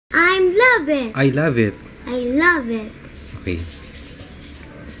love it. I love it. I love it. Okay.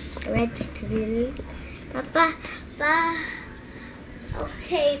 Ready to release? Papa, pa.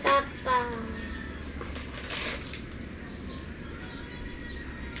 Okay, Papa.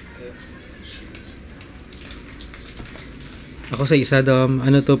 Ako sa isa, Dom.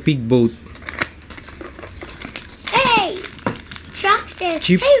 Ano to? PigBoat. Hey! Traction.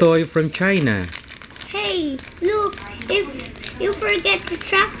 Cheap Hey, toy from China. hey, look. If you forget the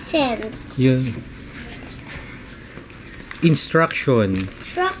traction. Yun. Instruction.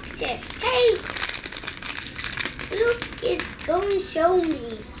 Traction. Hey! Look, it's going to show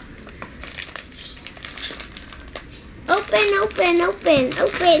me. Open, open, open,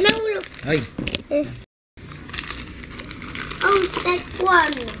 open. No, look. Ay. This. Oh, step 1.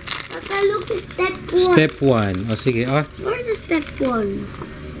 Papa, look at step 1. Step 1. O sige. Ah. Where's the step 1?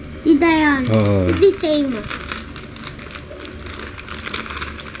 Hindi yan. Oo. It's the same.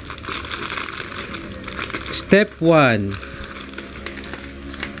 Step 1.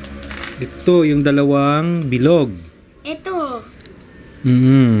 Ito, yung dalawang bilog. Ito.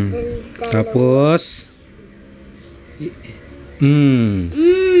 Mm-hmm. Tapos,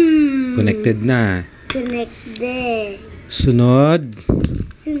 connected na. Connected. Sunod.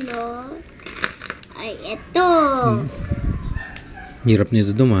 Sunod. Ay, ito. Hirap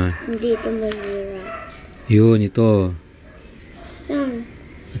nito Dom ha. Hindi ito mahirap. Yun, ito. Saan?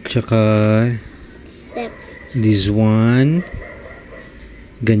 At saka, Step. this one.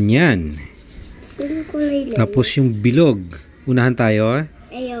 Ganyan. Saan kulay lang? Tapos yung bilog. Unahan tayo.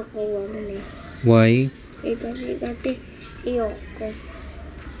 Ayoko, wag na. Why? Kasi ayoko.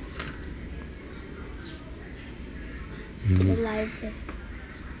 Live.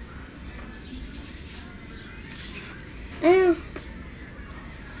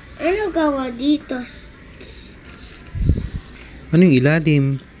 Ano gawa dito? Ano yung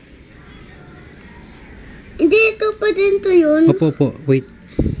ilalim? Hindi, ito pa din to yun. Opo. Wait.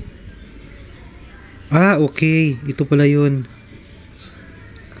 Ah, okay. Ito pala yun.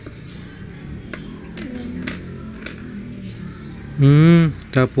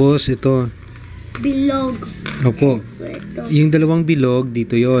 Tapos ito. Bilog. Opo. Ito. Yung dalawang bilog,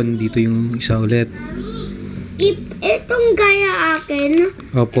 dito yon. Dito yung isa ulit. Itong gaya akin.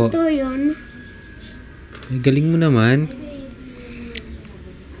 Opo. Ito yun. Galing mo naman.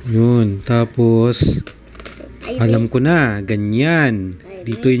 Yun. Tapos, alam ko na. Ganyan.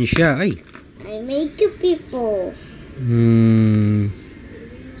 Dito yun siya. Ay. I make you people.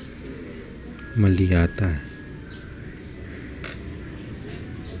 Mali yata.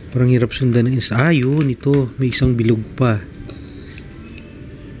 Parang hirap sundan ng isa. Ah, yun. Ito. May isang bilog pa.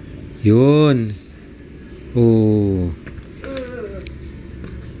 Yun. Oh.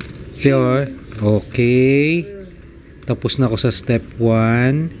 Ito. Okay. Tapos na ako sa step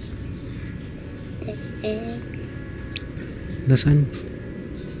 1. Nasaan?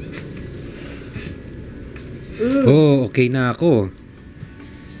 Oh, okay na ako.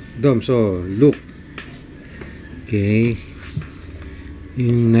 Dom, so, look. Okay.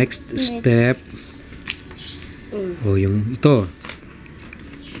 Yung next step. Oh, yung ito.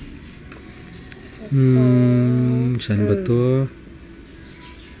 Saan ba to?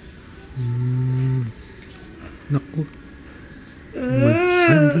 Naku.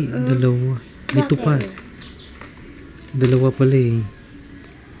 Hindi, dalawa. Dito pa. Dalawa pala eh.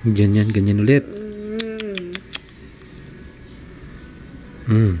 Ganyan ulit.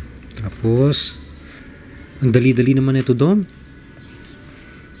 Tapos, ang dali-dali naman ito, Dom.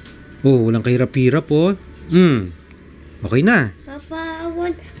 Oh, walang kahirap-hirap, oh. Okay na. Papa, I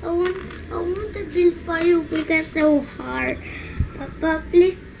want to build for you because so hard. Papa,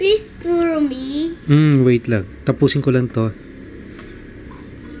 please for me. Wait lang. Tapusin ko lang to.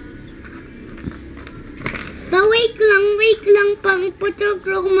 Wait lang, pang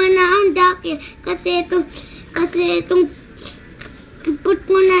putogrog mo na ang daki. Kasi itong put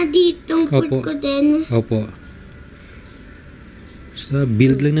mo na dito, put Opo. ko din. Opo. Basta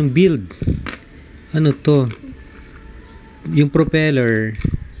build lang ng build. Ano to? Yung propeller.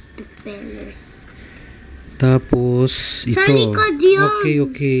 Propellers. Tapos, ito. Sa likod yun.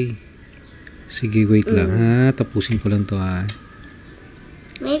 Okay. Sige, wait lang ha. Tapusin ko lang to ha.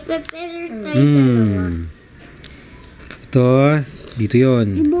 May propellers tayo dalawa. Ito, dito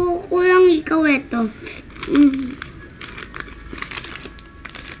yon. Ibuo ko lang ikaw ito.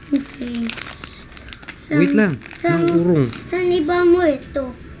 Okay. Wait lang. Ang urong. Saan iba mo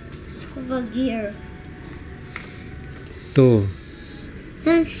ito? Scuba gear. Ito.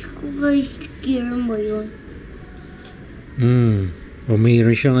 Saan scuba gear mo yun? O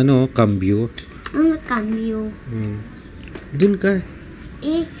mayroon siyang ano, cambio. Ang cambio. Dun ka.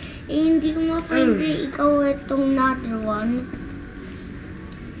 hindi ko ma-find ikaw itong another one.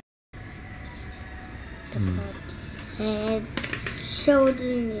 Head,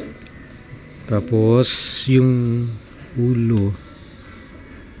 shoulder. Tapos, yung ulo.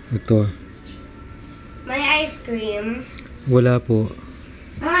 Ito. May ice cream. Wala po.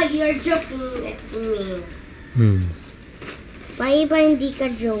 You're joking at me. Pahi ba hindi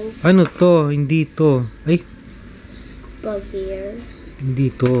ka joke? Ano to? Hindi to. Ay, Bug ears. hindi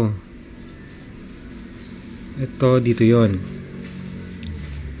to. Ito, dito yon.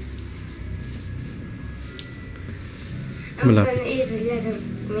 I'm Malapit. gonna eat a lot of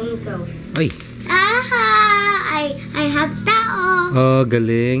mangoes. Ay, Aha! I have tao.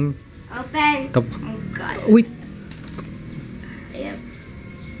 galing. Open. Tap Oh God. Wait, Yep.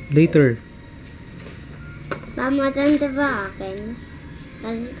 later. Pamatanda ba akin?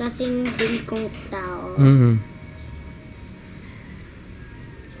 Kasi hindi kong tao.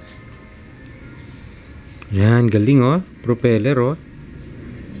 Yan, galing oh. Propeller oh.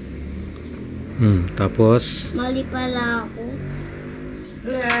 Tapos, Mali pala ako.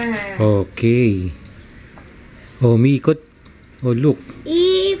 okay. Oh, umiikot. Oh, look.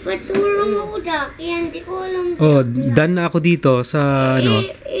 Ipaturo mo ko daki. Hindi ko alam. Oh, done na ako dito sa ano.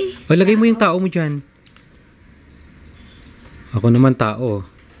 Oh, lagay mo yung tao mo dyan. Ako naman tao.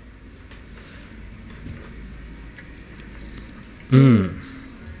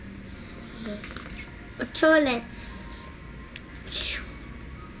 Cholet.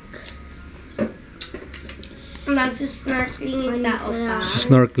 Nag-snorkeling yung tao pa.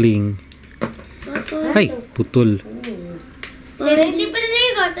 Snorkeling. Ay, putol. Sino hindi pa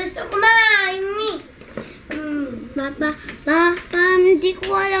naligo? Tapos na kumain me. Hindi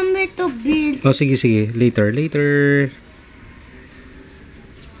ko alam ito, Bill. Oh, sige, sige. Later, later.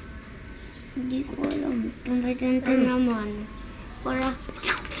 Hindi ko alam. Tumpay-tanta naman. Para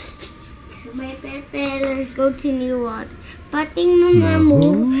may pepe, let's go to New York. Pating mo mo.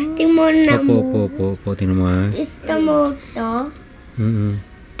 Ting mo na mo. Opo, tingnan mo ha. Ista mo to.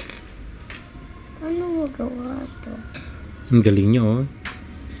 Paano mo gawa to? Ang galing niya oh.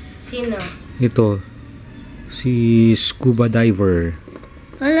 Sino? Ito. Si scuba diver.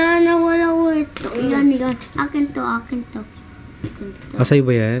 Wala ko ito. Yan. Akin to. Asay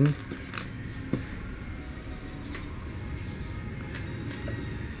ba yan?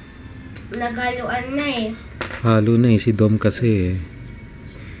 Nagaluan na eh. Halo na eh, si Dom kasi eh.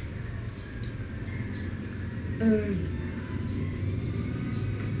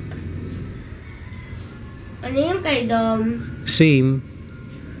 Ano yung kay Dom? Same.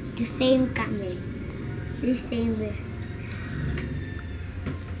 The same kami. The same way.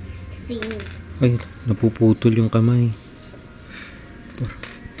 Same. Ay, napuputol yung kamay.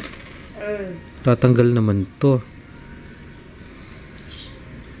 Tatanggal naman to.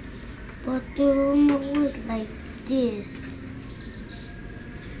 Paturo mo ko like this.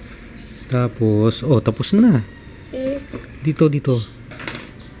 Tapos, oh, tapos na. Dito.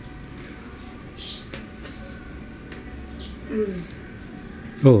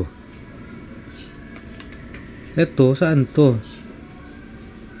 Oh. Eto, saan to?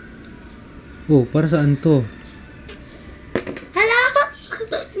 Oh, para saan to? Hello?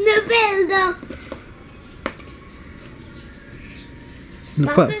 Nabelda.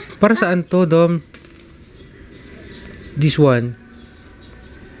 Para saan to, Dom? This one?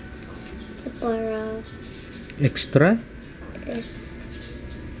 Sa para... Extra?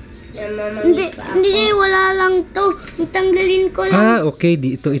 Hindi, wala lang to. Tanggalin ko lang. Ah, okay.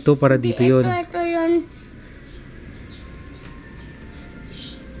 Ito para dito yon. Ito yun.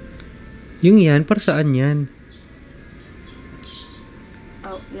 Yung yan, para saan yan?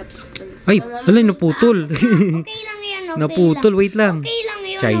 Oh, naputol. Ay, alay, naputol. Okay lang yan, okay Naputol, lang. wait lang. Okay lang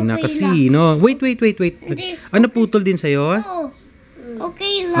yun, China okay kasi, lang. no? Wait. Hindi. Ah, naputol din sa'yo? Oo.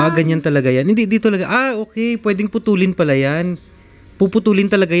 Okay lang. Ah, ganyan talaga yan. Hindi, dito talaga. Ah, okay. Pwedeng putulin pala yan. Puputulin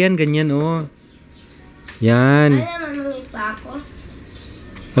talaga yan, ganyan, oh. Yan. Alam mo pa ako?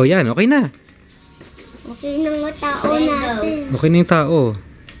 Oh, yan. Okay na. Okay ng mga tao natin. Okay na yung tao.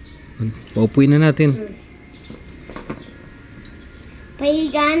 Paupuin na natin.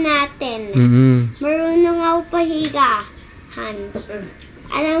 Pahiga natin. Marunong ako pahigahan.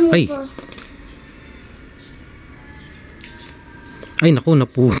 Alam mo Ay. po. Ay, naku,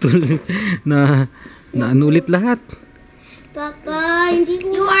 naputol. na ano ulit lahat. Papa, hindi ko...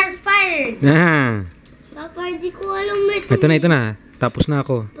 You are fired! Ah. Papa, hindi ko alam ito. Ito na. Tapos na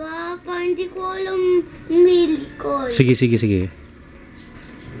ako. Papa, hindi ko alam mili ko. Sige.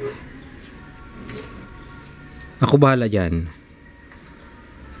 Ako bahala dyan.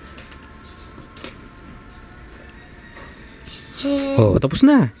 Head, Oh, tapos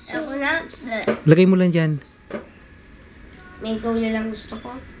na. Ako Lagay mo lang dyan. May ikaw na lang gusto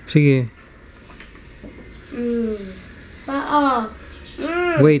ko. Sige. Paa.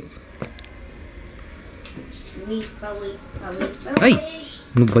 Wait. Wait pa. Ay!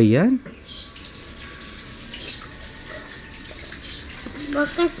 Ano ba yan?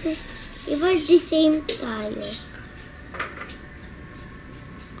 Baka iba the same tayo.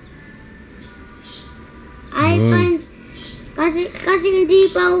 Ay, kasi hindi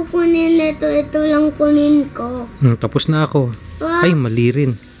pa ako kunin ito. Ito lang kunin ko. Tapos na ako. Pa, Ay, mali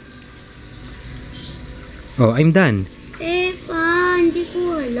rin. Oh, I'm done. pa, hindi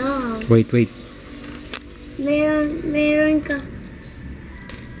ko alam. Wait. Meron ka.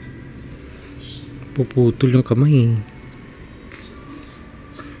 Puputol yung kamay.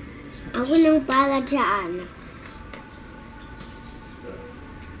 Ako nang para dyan.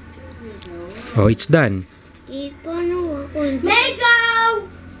 Oh, it's done. Paano ako hindi? Lego!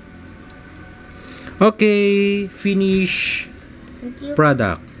 Okay, finish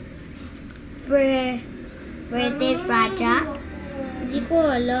product. Birthday project? Hindi ko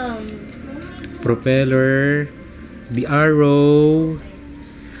alam. Propeller, the arrow,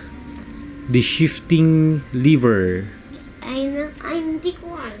 the shifting lever. Ay, hindi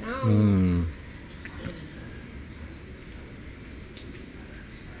ko alam.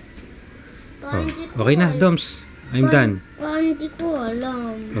 Hindi ko Okay na, alam. Doms. I'm done. Hindi ko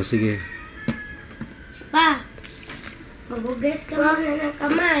alam. Oh, sige. Pa, magugas ka muna ng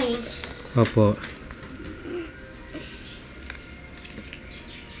kamay. Opo.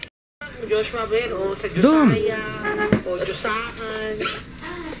 Joshua Ben o sa Dom! Josiah o Josaan.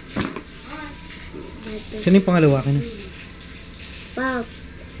 Sino yung pangalawa ka na? Pag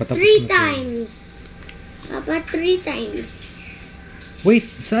Patapos 3 na to. times. Papa, 3 times. Wait,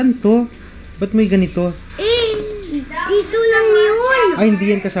 saan to? Ba't may ganito? Dito lang yun. Ay, hindi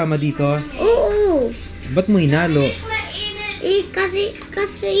yan kasama dito. Oo. Ba't mo hinalo? Kasi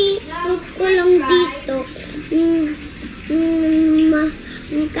put ko lang dito.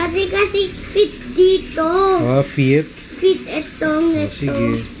 Kasi fit dito. Oh, fit. Fit itong Oh, ito.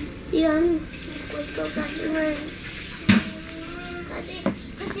 sige. Yan. Put ko kasi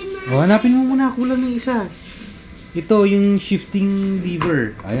Oh, hanapin mo muna. Kulang ng isa. Ito, yung shifting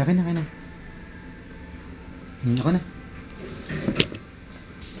lever. Ay, akin na. Ako na.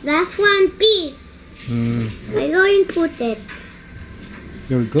 that's one piece. I'm going to put it.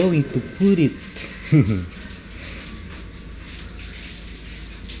 You're going to put it.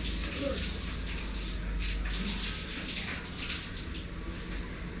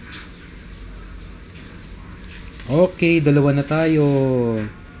 Okay, dalawa na tayo.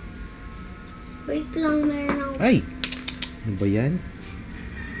 Wait lang, meron ako. Ay! Ano ba yan?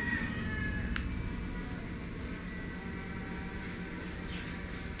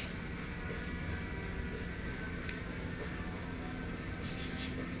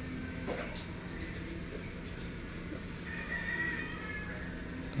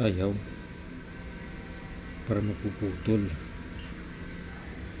 Ayaw. Para mapuputol.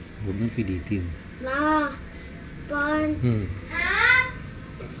 Huwag mong pilitin. Ma, pan.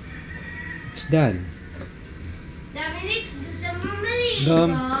 It's done. Dominic, gusto mo maligo?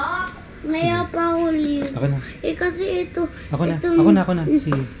 Dom. Maya pa huli. Ako na. Kasi ito. Ako na. ito, Ako na.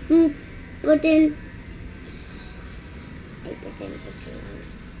 Sige. Putin. Ay, putin.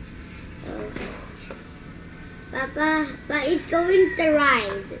 Papa, but it's going to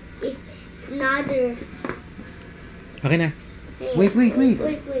rise. It's another. Akin na. Hey, Wait.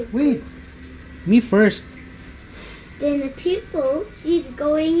 Wait. Me first. Then the people is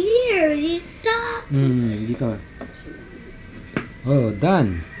going here. This top. Dito. Oh,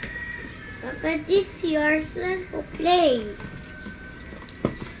 done. Papa, this yours. Let's go play.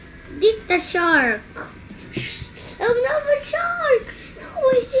 This the shark. Oh, no, the shark. No,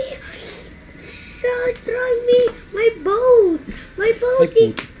 I see. Shark, try me. My boat. My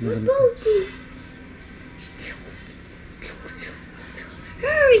boaty. My boaty.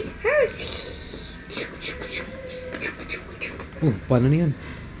 Hurry. Oh, paano na yan?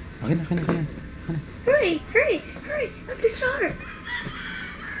 Akin na. Hurry. Up the shark.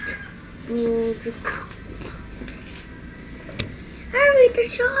 Hurry, the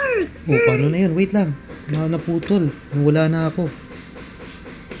shark. Oh, paano na yan? Wait lang. Naputol. Wala na ako.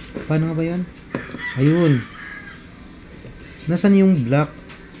 Paano nga ba yan? Ayun. Nasaan yung black?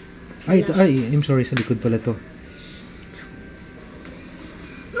 Ay, ito. Ay, I'm sorry. Sa likod pala to.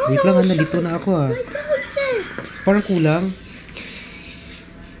 Wait lang, nandito na ako My dog said. Parang kulang.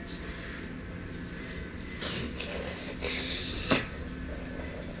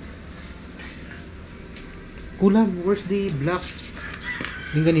 Kulang. Where's the black?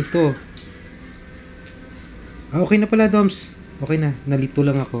 Yung ganito. Ah, okay na pala, Doms. Okay na. Nalito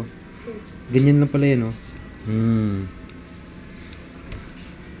lang ako. Ganyan lang pala yan, oh.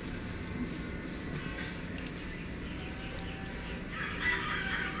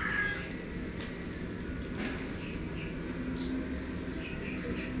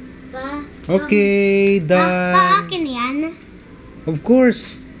 Pa, Okay, done. akin yan. Of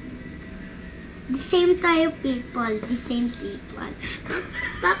course. The same type people. The same people.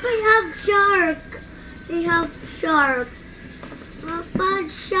 Papa, you have shark. They have sharks. Papa,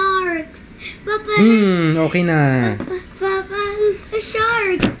 sharks. Papa, Okay na. Papa, the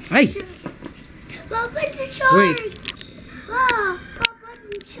shark. Ay! Papa, the shark. Wait. Wow, Papa,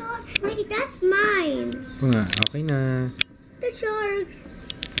 the shark. Wait, that's mine. Oo nga, okay na. The sharks.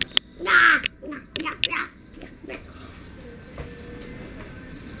 Nah, nah, nah, nah.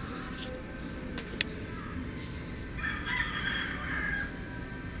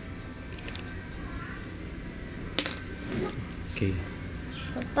 Okay.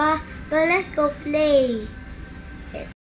 Papa, but let's go play.